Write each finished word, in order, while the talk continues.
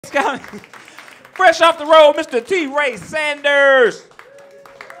County. Fresh off the road, Mr. T. Ray Sanders.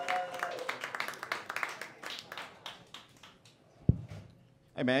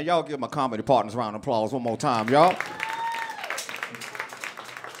 Hey, man, y'all give my comedy partners a round of applause one more time, y'all.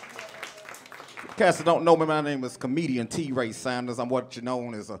 Cats that don't know me, my name is comedian T. Ray Sanders. I'm what you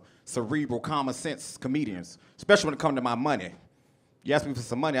know as a cerebral, common sense comedian, especially when it comes to my money. You ask me for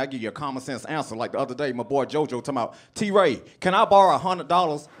some money, I give you a common sense answer. Like the other day, my boy JoJo talking about, T. Ray, can I borrow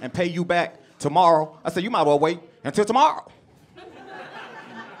 $100 and pay you back tomorrow? I said, you might well wait until tomorrow.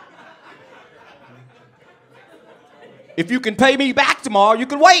 If you can pay me back tomorrow, you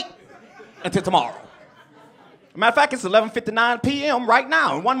can wait until tomorrow. Matter of fact, it's 11:59 p.m. right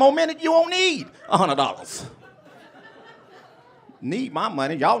now. In one more minute, you won't need $100. Need my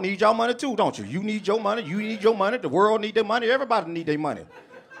money. Y'all need your money too, don't you? You need your money. You need your money. The world need their money. Everybody need their money.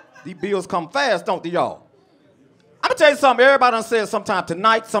 These bills come fast, don't they, y'all? I'm going to tell you something. Everybody done said sometime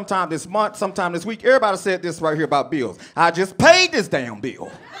tonight, sometime this month, sometime this week. Everybody said this right here about bills. I just paid this damn bill.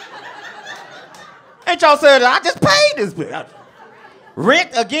 Ain't y'all said I just paid this bill?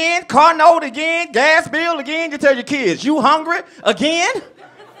 Rent again, car note again, gas bill again. You tell your kids, you hungry again?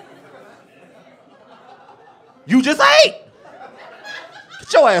 You just ate.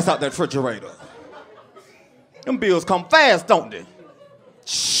 Get your ass out that refrigerator. Them bills come fast, don't they?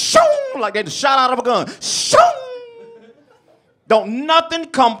 Shoom, like they just shot out of a gun. Shoom. Don't nothing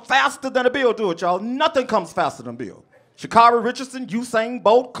come faster than a bill, do it, y'all. Nothing comes faster than a bill. Sha'Carri Richardson, Usain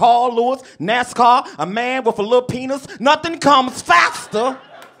Bolt, Carl Lewis, NASCAR, a man with a little penis. Nothing comes faster.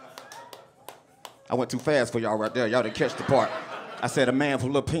 I went too fast for y'all right there. Y'all didn't catch the part. I said a man with a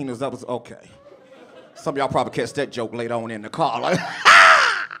little penis. That was okay. Some of y'all probably catch that joke later on in the car. Like,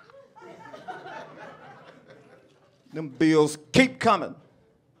 them bills keep coming.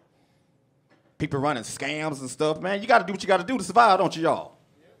 People running scams and stuff. Man, you got to do what you got to do to survive, don't you, y'all?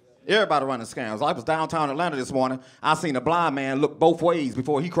 Everybody running scams. I was downtown Atlanta this morning. I seen a blind man look both ways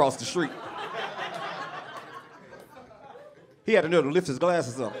before he crossed the street. He had to know to lift his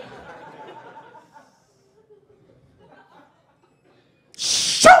glasses up.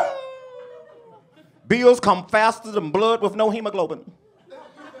 Shoo! Bills come faster than blood with no hemoglobin.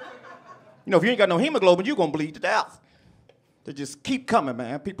 You know, if you ain't got no hemoglobin, you're gonna bleed to death. They just keep coming,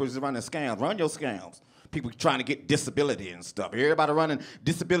 man. People just running scams. Run your scams. People trying to get disability and stuff. Everybody running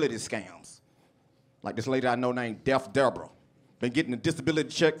disability scams. Like this lady I know named Deaf Deborah. Been getting a disability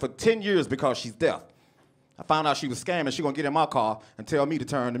check for 10 years because she's deaf. I found out she was scamming. She gonna get in my car and tell me to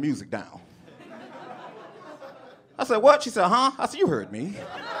turn the music down. I said, what? She said, huh? I said, you heard me.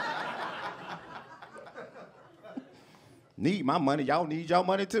 Need my money. Y'all need y'all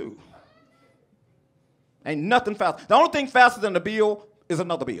money too. Ain't nothing fast. The only thing faster than the bill is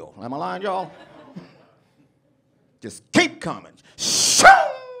another bill. Am I lying, y'all? Just keep coming. Shoo!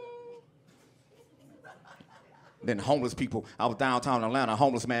 Then homeless people, I was downtown Atlanta, a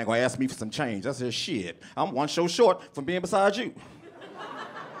homeless man gonna ask me for some change. I said, shit, I'm one show short from being beside you.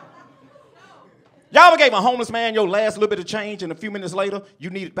 Y'all ever gave a homeless man your last little bit of change and a few minutes later, you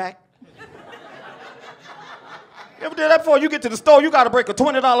need it back? You ever did that before? You get to the store, you gotta break a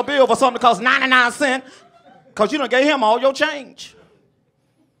 $20 bill for something that costs 99 cents because you done gave him all your change.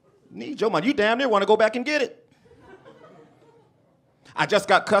 Need your money. You damn near wanna go back and get it. I just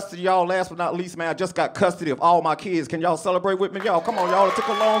got custody, y'all, last but not least, man. I just got custody of all my kids. Can y'all celebrate with me, y'all? Come on, y'all. It took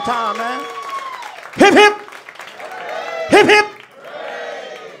a long time, man. Hip, hip. Hip, hip.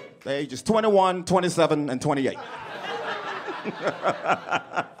 The ages 21, 27, and 28.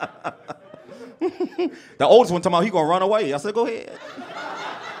 The oldest one talking about he gonna run away. I said, go ahead.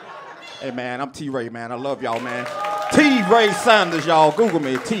 Hey, man, I'm T. Ray, man. I love y'all, man. T. Ray Sanders, y'all. Google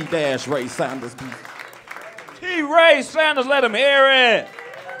me, T-Ray Sanders. T. Ray Sanders, let him hear it.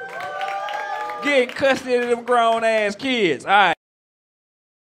 Getting custody of them grown-ass kids. All right.